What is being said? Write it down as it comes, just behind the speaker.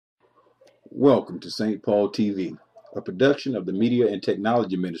Welcome to St. Paul TV, a production of the Media and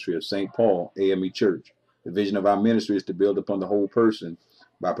Technology Ministry of St. Paul AME Church. The vision of our ministry is to build upon the whole person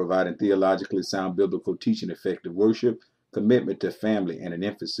by providing theologically sound biblical teaching, effective worship, commitment to family, and an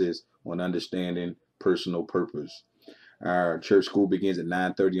emphasis on understanding personal purpose. Our church school begins at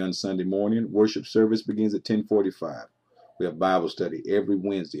 9:30 on Sunday morning. Worship service begins at 10:45. We have Bible study every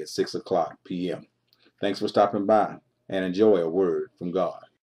Wednesday at 6 o'clock p.m. Thanks for stopping by and enjoy a word from God.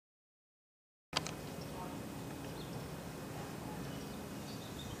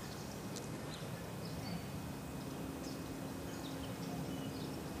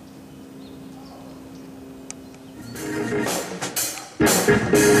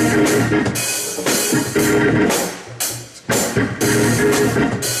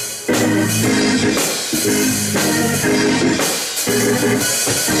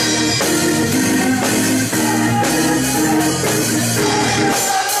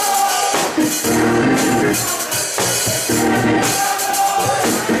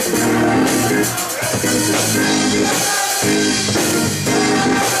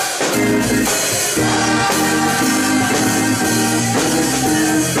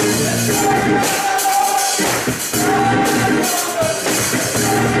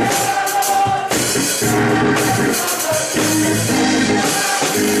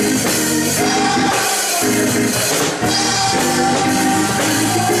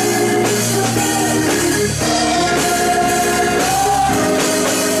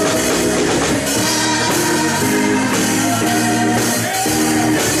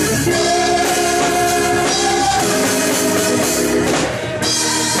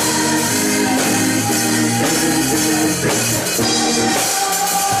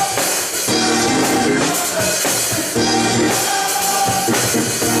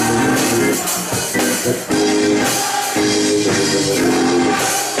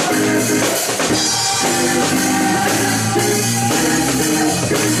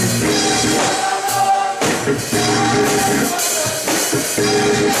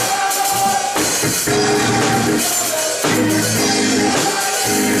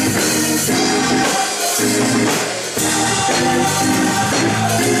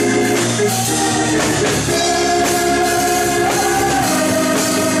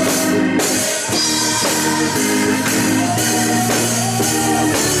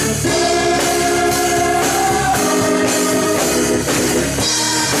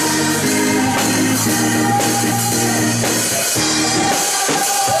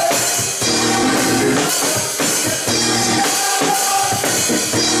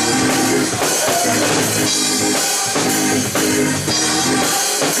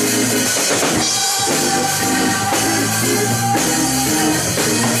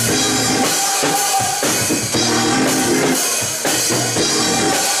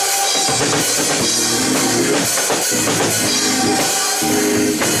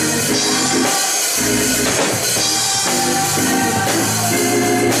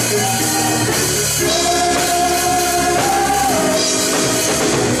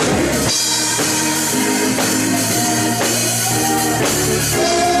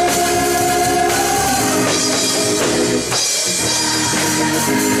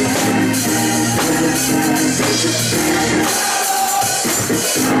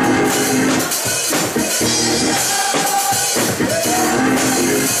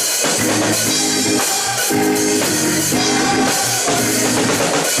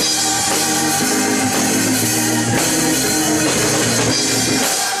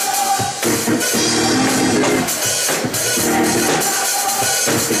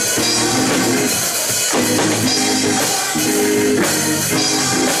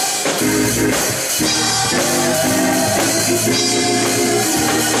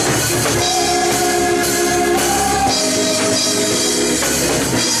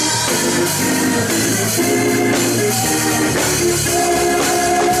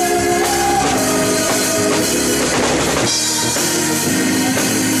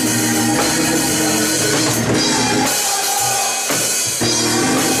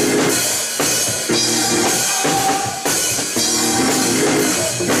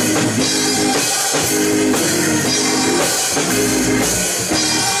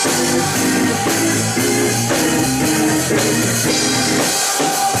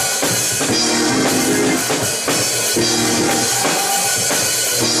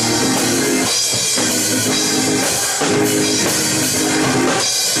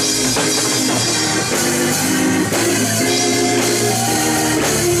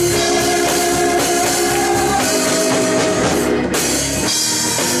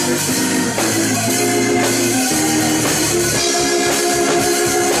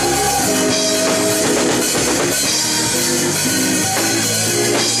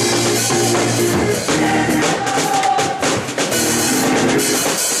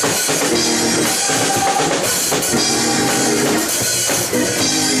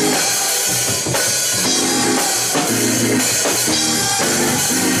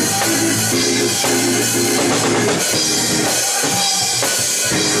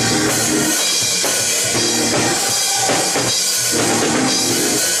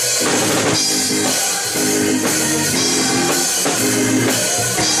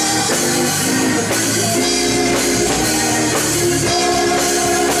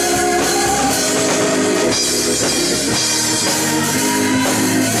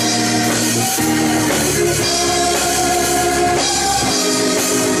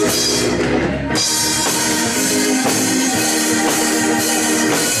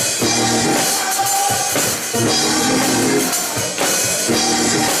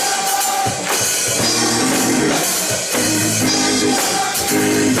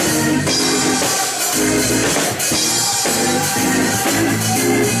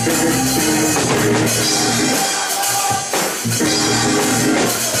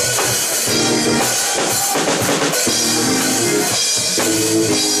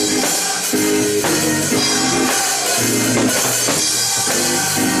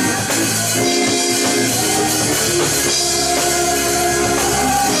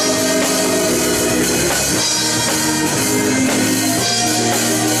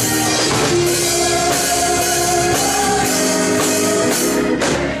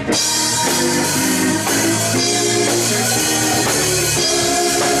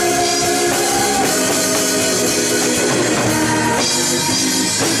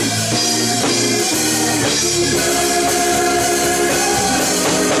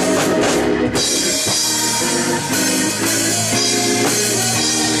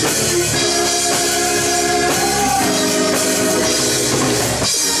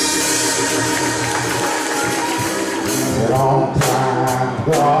 Long time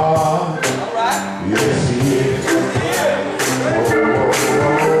gone. Yes, he is.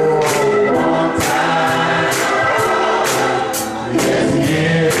 Long time. Yes, he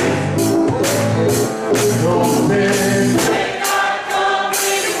is. No sin. May not come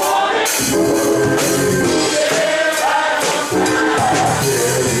when you want it.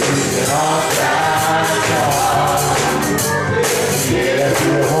 Long time gone. Yeah,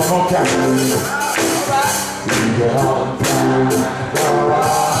 one more time. Long time gone.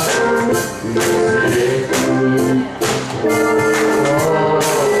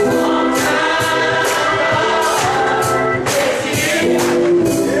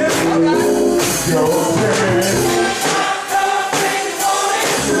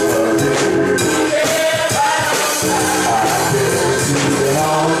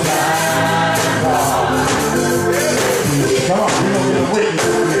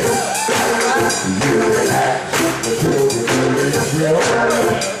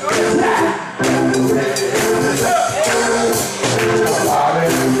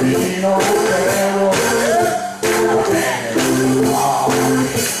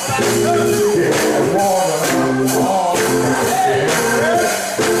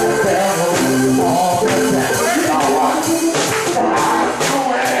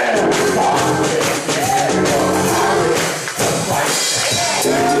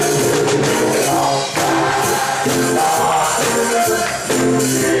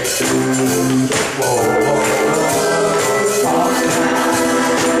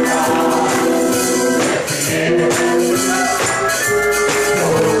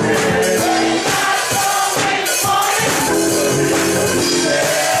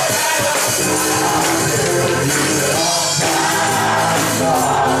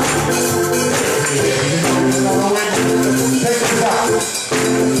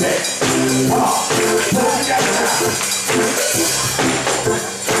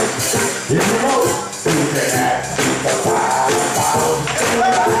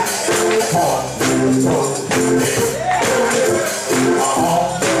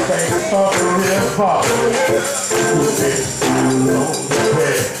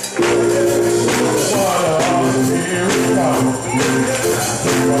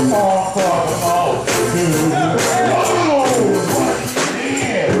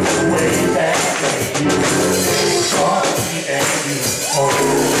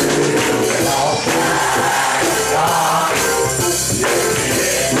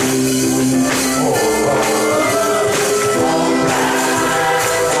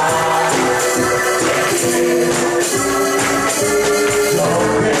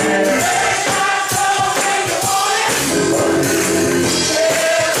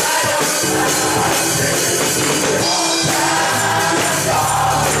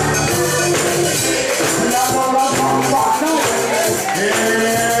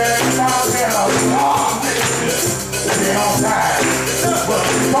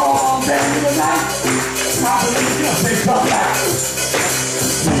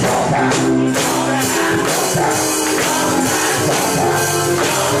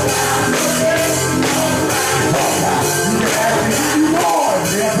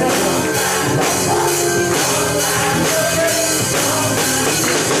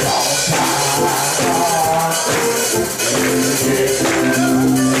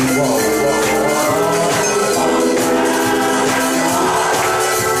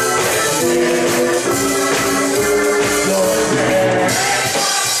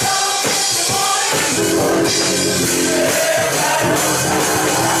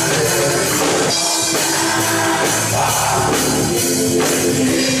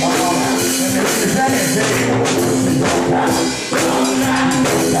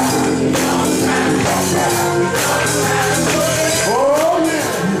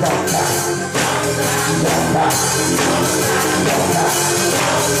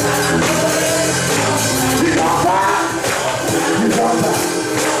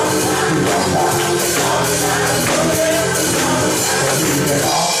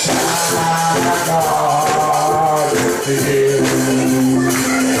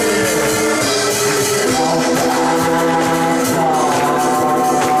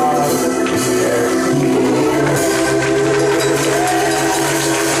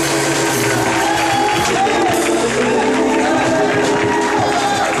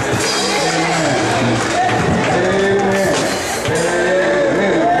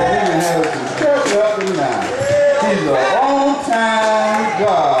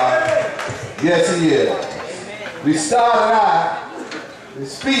 Yes, he is. We started out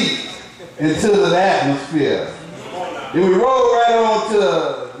his feet into the atmosphere. Then we rolled right on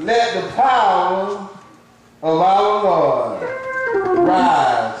to let the power of our Lord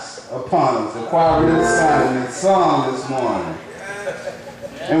rise upon us. The choir really sang that song this morning.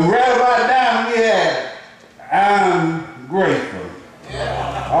 And right about now we had I'm grateful.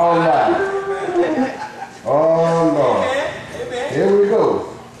 All right. Oh, Lord. Here we go.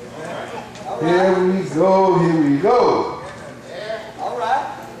 Here we go, here we go. All right.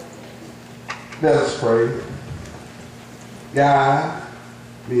 Let us pray. God,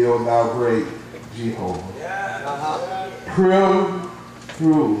 be O thou great Jehovah. Prove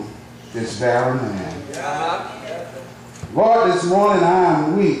through this barren land. Lord, this morning I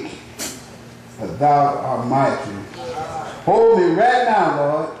am weak, but thou art mighty. Hold me right now,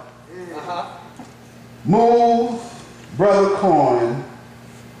 Lord. Move Brother Cohen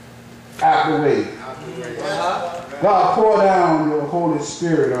out the way. God, pour down your Holy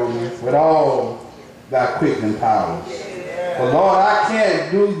Spirit on me with all thy quickening powers. But Lord, I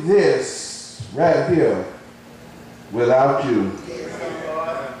can't do this right here without you.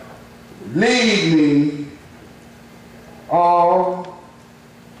 Lead me all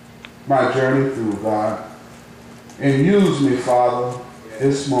my journey through, God, and use me, Father,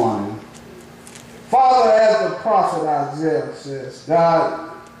 this morning. Father, as the prophet Isaiah says, God,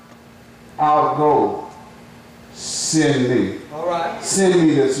 I'll go. Send me. All right. Send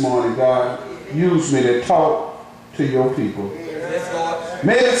me this morning, God. Use me to talk to your people. Yes, Lord.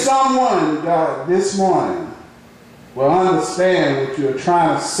 Maybe someone, God, this morning will understand what you're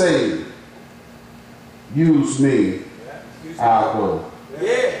trying to say. Use me. I'll go.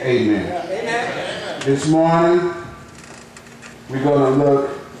 Yeah. Amen. Amen. This morning, we're going to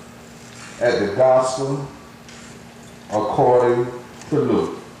look at the gospel according to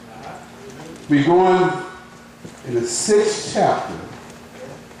Luke. We're going in the 6th chapter,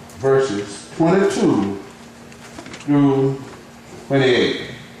 verses 22 through 28.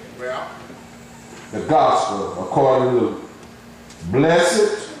 The gospel according to Luke.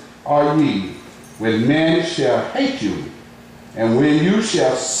 Blessed are ye when men shall hate you, and when you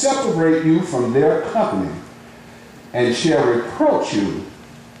shall separate you from their company, and shall reproach you,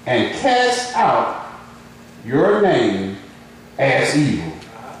 and cast out your name as evil,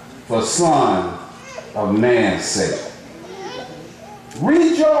 for Son of Man's sake.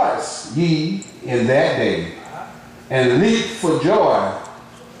 Rejoice ye in that day, and leap for joy,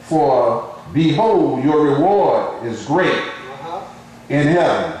 for behold, your reward is great in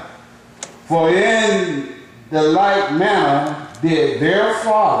heaven. For in the like manner did their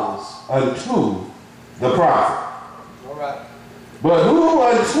fathers unto the prophet. All right. But who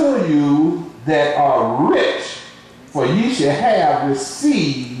unto you that are rich, for ye shall have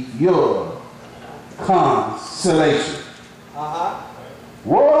received your consolation.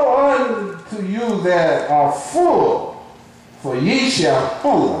 Woe unto you that are full, for ye shall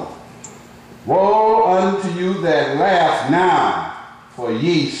hunger. Woe unto you that laugh now, for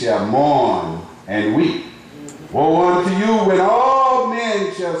ye shall mourn and weep. Woe unto you when all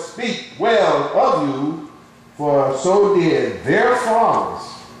men shall speak well of you, for so did their fathers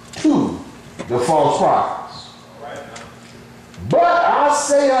to the false prophets. But I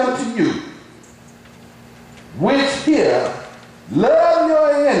say unto you, which hear, love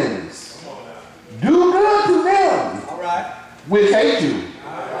your enemies, do good to them which hate you,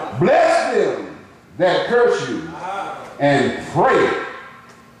 bless them that curse you, and pray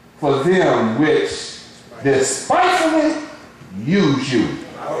for them which despitefully use you.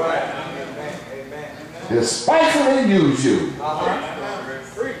 Despitefully use you.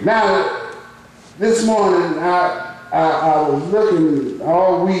 Now, this morning I was looking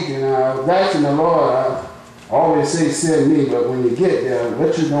all week, and I was asking the Lord. I always say send me, but when you get there,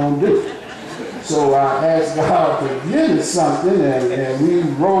 what you gonna do? So I asked God to give me something, and we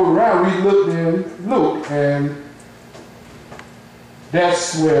rolled around. We looked in Luke, and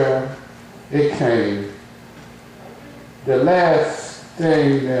that's where it came. The last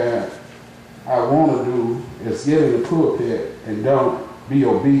thing that I want to do is get in the pulpit and don't be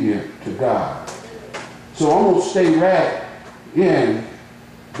obedient to God. So I'm going to stay right in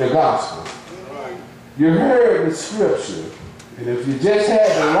the gospel. You heard the scripture, and if you just had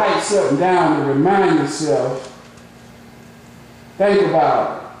to write something down to remind yourself, think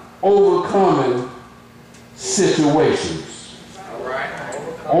about overcoming situations. All right.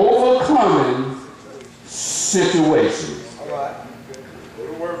 Overcoming situations. All right. Go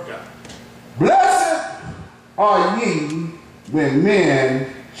to work, God. Blessed are ye when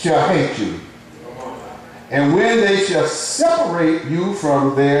men shall hate you, and when they shall separate you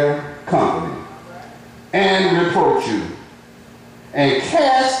from their company, and reproach you, and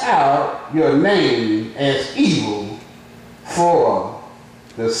cast out your name as evil for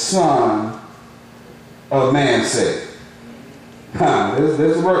the Son of Man's sake.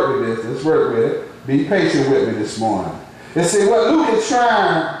 Let's work with this. Let's work with it. Be patient with me this morning. They say what Luke is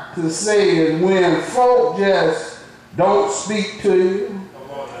trying to say is when folk just don't speak to you,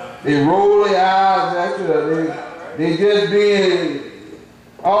 they roll their eyes at you, they just being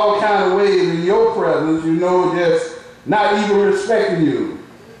all kind of ways in your presence, you know, just not even respecting you.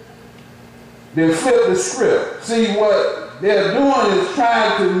 Then flip the script. See, what they're doing is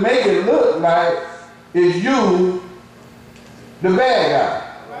trying to make it look like it's you, the bad guy.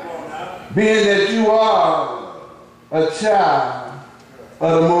 Being that you are a child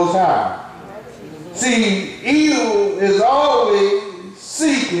of the Most High. See, evil is always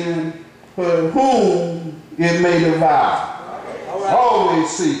seeking for whom it may devour. Always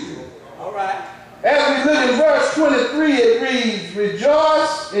seeking. All right. As we look in verse 23, it reads,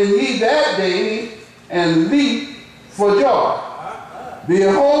 rejoice in ye that day, and leap for joy.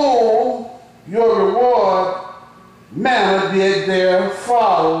 Behold, your reward manna did their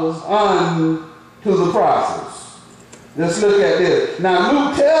fathers unto the process. Let's look at this. Now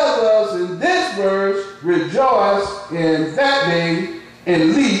Luke tells us in this verse, rejoice in that day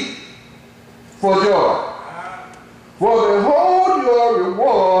and leap for joy. For behold, your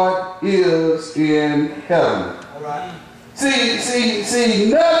reward is in heaven. All right. See,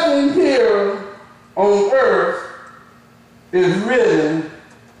 nothing here on earth is really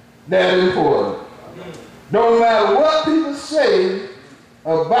that important. No matter what people say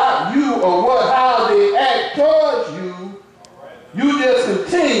about you or how they act towards you, you just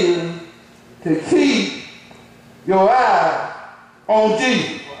continue to keep your eye on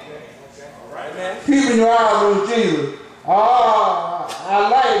Jesus. Keeping your eyes on Jesus. I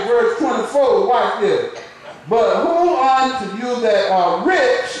like verse 24, watch this. But who unto you that are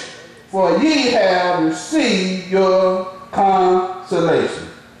rich, for ye have received your consolation.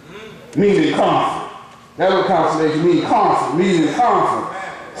 Meaning comfort. That what consolation means, comfort, meaning comfort.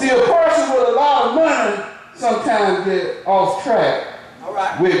 See, a person with a lot of money sometimes get off track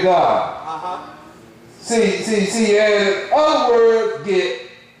with God. See, and in other words, get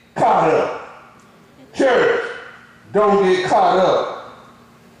caught up. Church, don't get caught up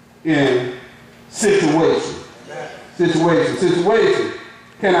in situation.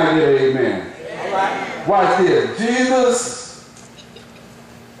 Can I get an amen? Right. Watch this. Jesus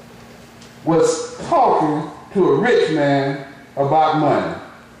was talking to a rich man about money.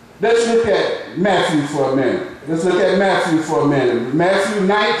 Let's look at Matthew for a minute. Matthew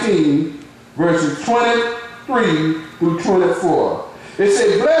 19, verses 23 through 24. It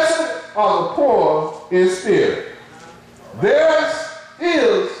says, blessed are the poor in spirit. Theirs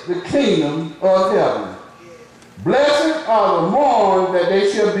is the kingdom of heaven. Blessed are the mourn, that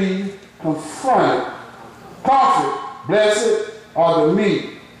they shall be comforted. Blessed are the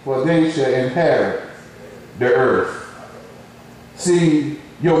meek, for they shall inherit the earth. See,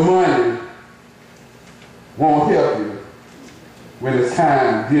 your money won't help you when it's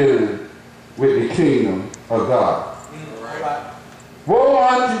time dealing with the kingdom of God. Woe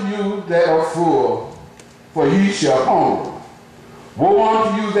unto you that are full, for ye shall hunger. Woe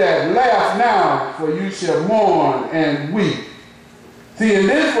unto you that laugh now, for you shall mourn and weep. See, in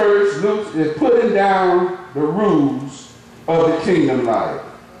this verse, Luke is putting down the rules of the kingdom life.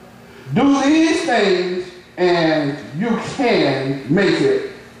 Do these things, and you can make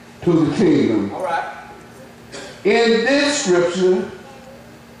it to the kingdom. All right. In this scripture,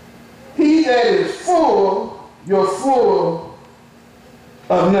 he that is full, you're full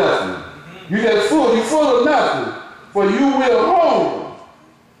of nothing. You're full of nothing, for you will hunger.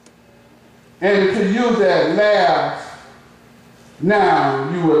 And to you that laughs, now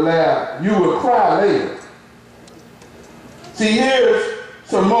you will laugh, you will cry later. See, here's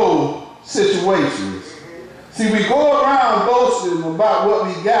some more situations. See, we go around boasting about what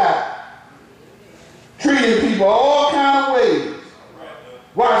we got, treating people all kind of ways.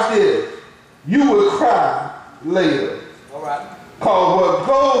 Watch this. You will cry later. All right. Because what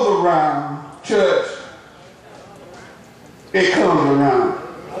goes around, church, it comes around.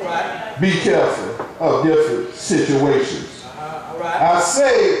 All right. Be careful of different situations. All right. I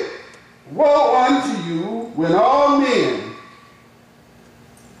say, woe unto you when all men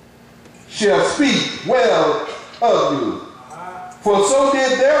shall speak well of you. For so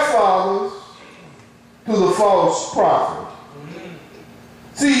did their fathers to the false prophet.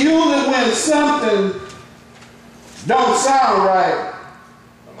 See, usually when something don't sound right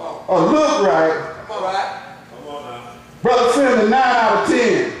or look right, All right. Brother Finley, 9 out of 10,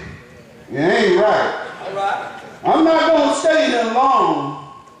 it ain't right. All right. I'm not going to stay there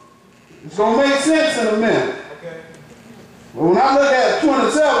long. It's going to make sense in a minute. Okay. But when I look at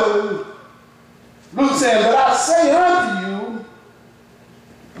 27, Luke said, but I say unto you,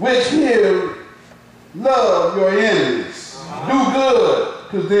 which hear, love your enemies. Do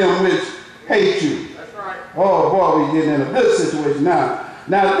good to them which hate you. That's right. Oh boy, we getting in a good situation now.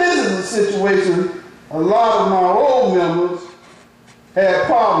 Now this is a situation a lot of my old members had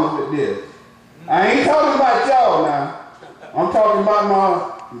problems with this. I ain't talking about y'all now. I'm talking about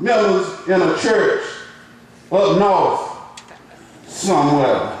my members in a church up north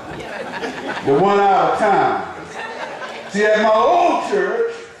somewhere. The one out of town. See, at my old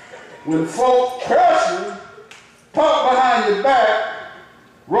church, when folk curse you, talk behind your back,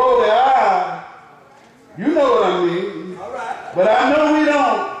 roll their eyes, you know what I mean. All right. But I know we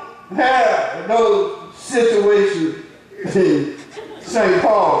don't have those situations in St.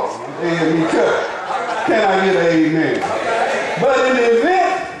 Paul AME Church. Can I get an amen? But in the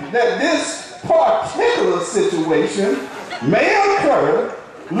event that this particular situation may occur,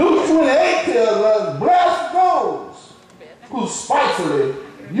 Luke 28 tells us, bless those who spitefully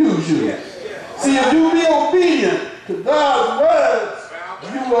use you. See, if you be obedient to God's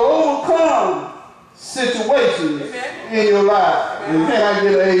words, you will overcome situations in your life. And can I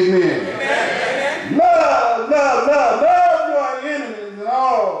get an amen? Love your enemies in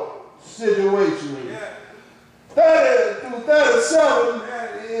all situations. 30 through 37,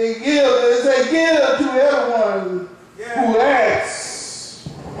 it says, give to everyone who asks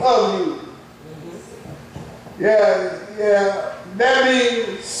of you. Yeah. That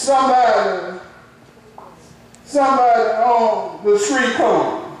means somebody on the street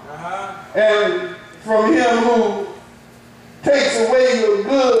corner. And from him who takes away your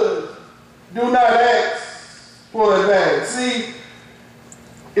goods, do not ask for it back. See,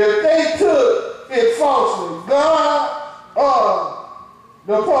 if they took it falsely, God or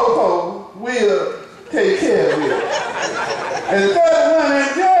the popo will take care of it. And 31,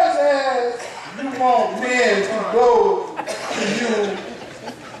 and just as you want men to go to you,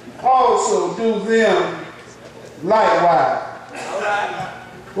 also do them likewise.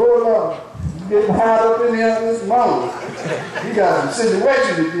 Oh Lord, you getting hot up in here this morning. You got some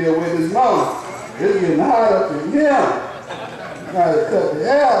situation to deal with this morning. It's getting hot up in here. Got to cut the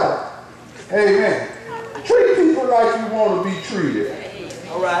air out. Amen. Treat people like you want to be treated.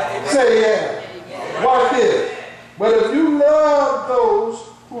 All right. Say yeah. Watch this. But if you love those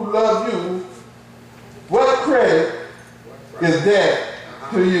who love you, what credit is that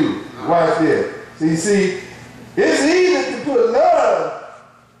to you? Watch this. See, it's easy to put love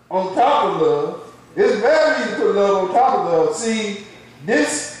on top of love. It's very easy to put love on top of love. See,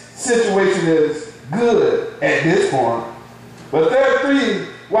 this situation is good at this point. But 33,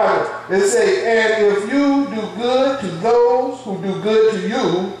 watch it. It says, and if you do good to those who do good to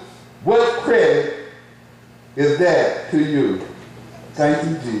you, what credit is that to you? Thank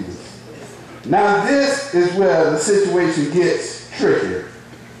you, Jesus. Now this is where the situation gets tricky.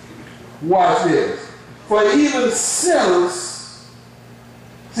 Watch this. For even sinners,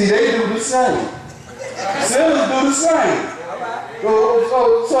 see, they do the same. Sinners do the same.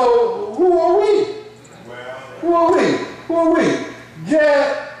 So who are we? Who are we? Who are we?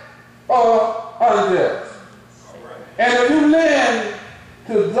 Just or unjust? And if you lend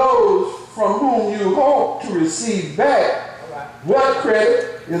to those from whom you hope to receive back, what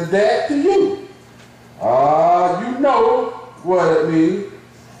credit is that to you? You know what it means.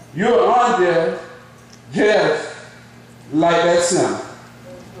 You're unjust, just like that sinner.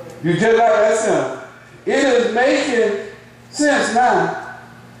 You're just like that sinner. It is making sense now.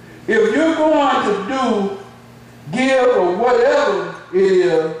 If you're going to give or whatever it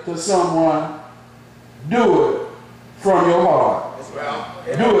is to someone, do it from your heart.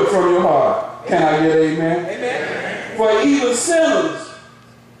 Do it from your heart. Can I get amen? Amen. For even sinners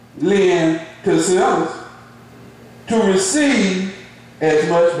lend to sinners to receive as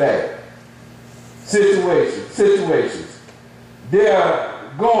much back. Situations.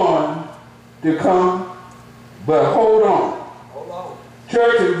 They're going to come, but hold on.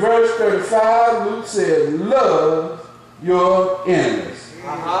 Church, in verse 35, Luke says, love your enemies.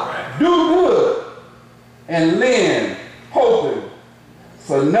 Do good and lend, hoping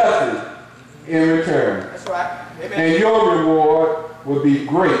for nothing in return. That's right. Amen. And your reward will be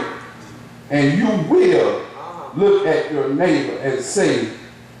great. And you will look at your neighbor and say,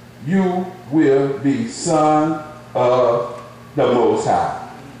 you will be son of the Most High.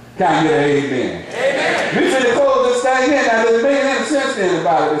 Can I get an amen? Amen. We finna close this thing in. Now, there's made any sense then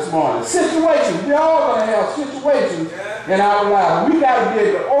about it this morning. Situations. We're all going to have situations in our lives. We got to be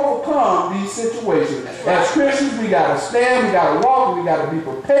able to overcome these situations. As Christians, we got to stand, we got to walk, and we got to be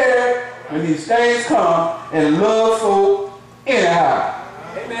prepared when these things come and love folk anyhow.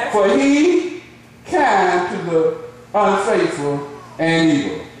 Amen. For he kind to the unfaithful and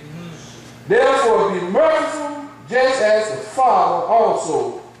evil. Therefore, be merciful, just as the Father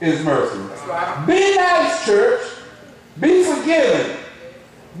also is merciful. Right. Be nice, church. Be forgiving.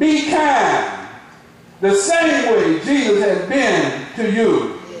 Be kind. The same way Jesus has been to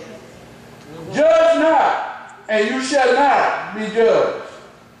you. Judge not, and you shall not be judged.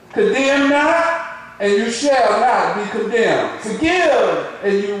 Condemn not, and you shall not be condemned. Forgive,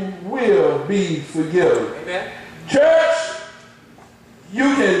 and you will be forgiven. Amen. Church, you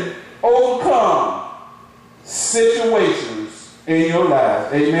can overcome situations in your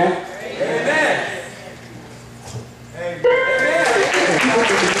life. Amen? Amen.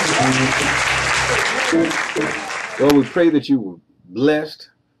 Well, we pray that you were blessed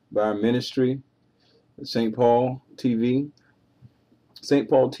by our ministry at St. Paul TV. St.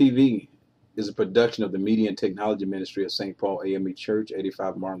 Paul TV is a production of the Media and Technology Ministry of St. Paul AME Church,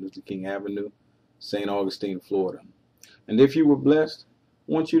 85 Martin Luther King Avenue, St. Augustine, Florida. And if you were blessed,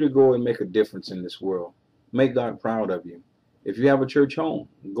 I want you to go and make a difference in this world. Make God proud of you. If you have a church home,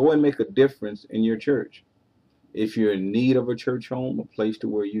 go and make a difference in your church. If you're in need of a church home, a place to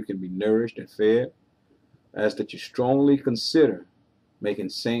where you can be nourished and fed, I ask that you strongly consider making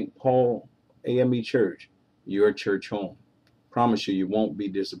St. Paul AME Church your church home. Promise you, you won't be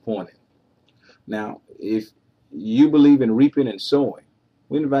disappointed. Now, if you believe in reaping and sowing,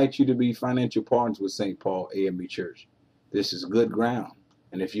 we invite you to be financial partners with St. Paul AME Church. This is good ground.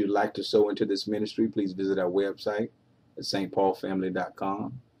 And if you'd like to sow into this ministry, please visit our website at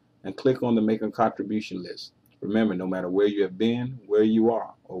stpaulfamily.com and click on the Make a Contribution list. Remember, no matter where you have been, where you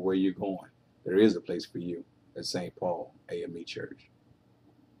are, or where you're going, there is a place for you at St. Paul AME Church.